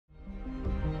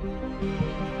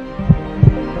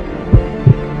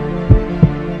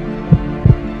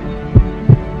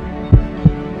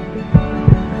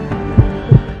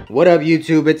What up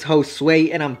YouTube, it's host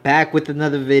Sway and I'm back with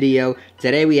another video.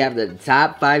 Today we have the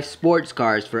top 5 sports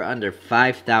cars for under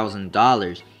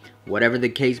 $5,000. Whatever the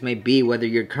case may be, whether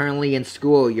you're currently in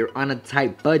school, you're on a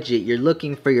tight budget, you're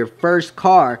looking for your first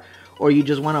car, or you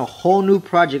just want a whole new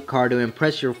project car to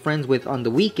impress your friends with on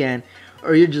the weekend,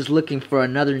 or you're just looking for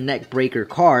another neck breaker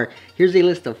car, here's a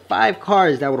list of 5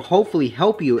 cars that would hopefully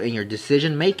help you in your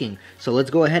decision making. So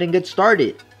let's go ahead and get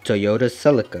started. Toyota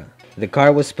Celica. The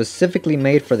car was specifically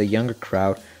made for the younger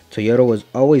crowd. Toyota was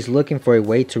always looking for a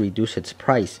way to reduce its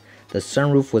price. The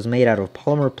sunroof was made out of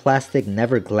polymer plastic,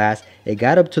 never glass. It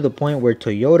got up to the point where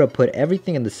Toyota put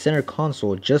everything in the center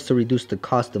console just to reduce the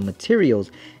cost of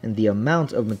materials and the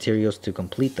amount of materials to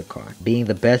complete the car. Being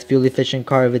the best fuel efficient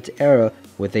car of its era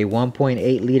with a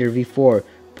 1.8 liter V4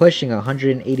 pushing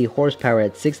 180 horsepower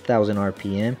at 6,000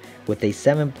 RPM with a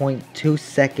 7.2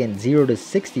 second 0 to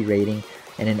 60 rating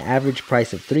and an average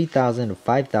price of $3,000 to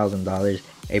 $5,000,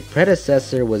 a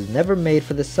predecessor was never made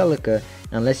for the Celica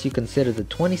unless you consider the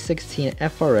 2016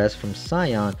 FRS from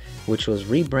Scion, which was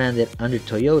rebranded under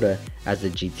Toyota as the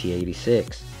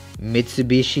GT86.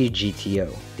 Mitsubishi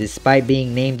GTO. Despite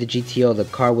being named the GTO, the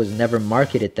car was never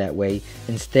marketed that way.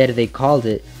 Instead, they called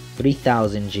it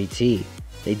 3000 GT.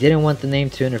 They didn't want the name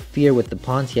to interfere with the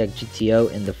Pontiac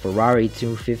GTO and the Ferrari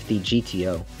 250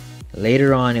 GTO.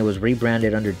 Later on, it was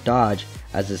rebranded under Dodge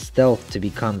as a Stealth to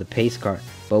become the pace car,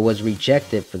 but was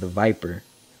rejected for the Viper.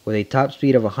 With a top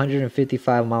speed of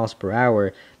 155 miles per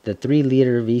hour, the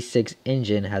 3-liter V6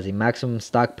 engine has a maximum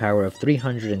stock power of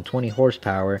 320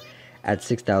 horsepower at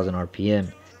 6,000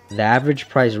 RPM. The average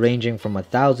price ranging from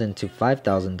 $1,000 to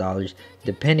 $5,000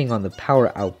 depending on the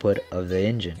power output of the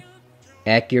engine.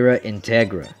 Acura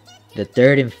Integra. The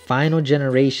third and final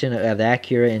generation of the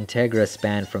Acura Integra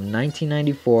spanned from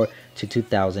 1994 to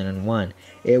 2001.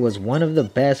 It was one of the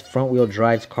best front-wheel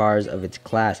drive cars of its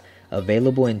class,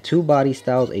 available in 2 body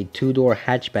styles, a 2-door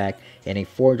hatchback and a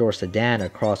 4-door sedan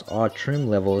across all trim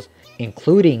levels,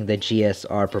 including the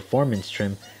GS-R performance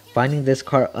trim. Finding this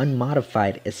car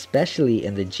unmodified, especially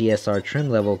in the GS-R trim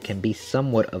level, can be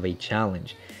somewhat of a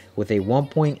challenge. With a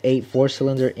 1.8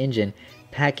 4-cylinder engine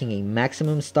packing a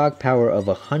maximum stock power of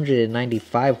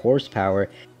 195 horsepower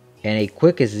and a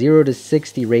quickest 0 to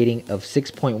 60 rating of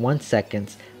 6.1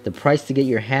 seconds, the price to get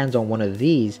your hands on one of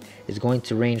these is going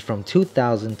to range from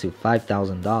 $2,000 to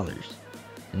 $5,000.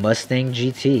 Mustang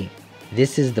GT.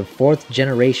 This is the 4th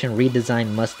generation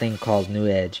redesigned Mustang called New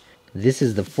Edge.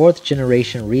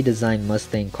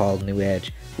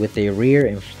 With a rear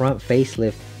and front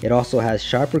facelift, it also has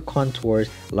sharper contours,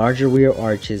 larger rear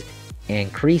arches,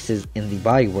 and creases in the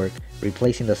bodywork,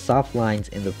 replacing the soft lines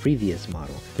in the previous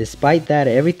model. Despite that,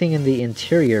 everything in the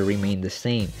interior remained the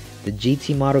same. The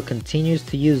GT model continues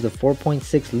to use the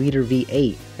 4.6 liter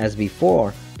V8 as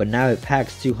before, but now it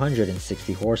packs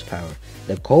 260 horsepower.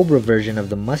 The Cobra version of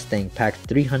the Mustang packs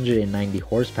 390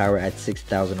 horsepower at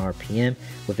 6,000 RPM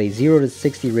with a 0 to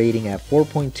 60 rating at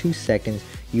 4.2 seconds.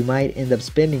 You might end up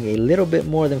spending a little bit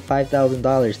more than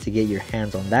 $5,000 to get your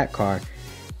hands on that car,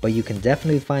 but you can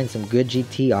definitely find some good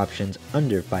GT options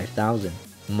under $5,000.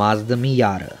 Mazda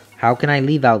Miata. How can I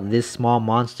leave out this small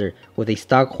monster? With a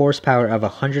stock horsepower of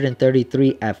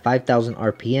 133 at 5,000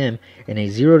 RPM and a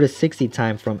 0 to 60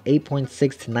 time from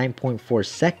 8.6 to 9.4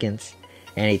 seconds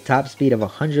and a top speed of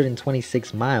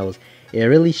 126 miles, it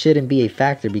really shouldn't be a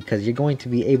factor because you're going to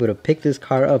be able to pick this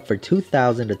car up for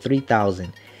 $2,000 to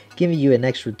 $3,000, giving you an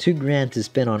extra $2,000 to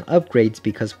spend on upgrades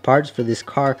because parts for this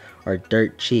car are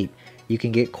dirt cheap. You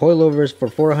can get coilovers for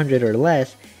 $400 or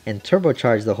less and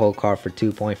turbocharge the whole car for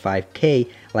 $2.5K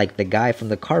like the guy from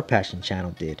the Car Passion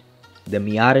channel did. The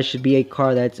Miata should be a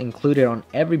car that's included on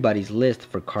everybody's list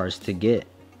for cars to get.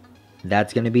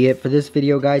 That's going to be it for this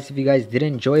video, guys. If you guys did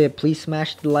enjoy it, please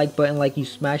smash the like button like you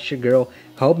smashed your girl.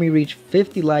 Help me reach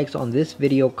 50 likes on this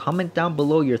video. Comment down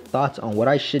below your thoughts on what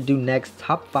I should do next,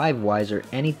 top 5 wise, or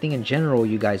anything in general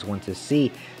you guys want to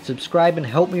see. Subscribe and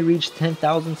help me reach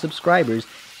 10,000 subscribers.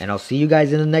 And I'll see you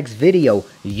guys in the next video.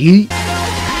 Yeet!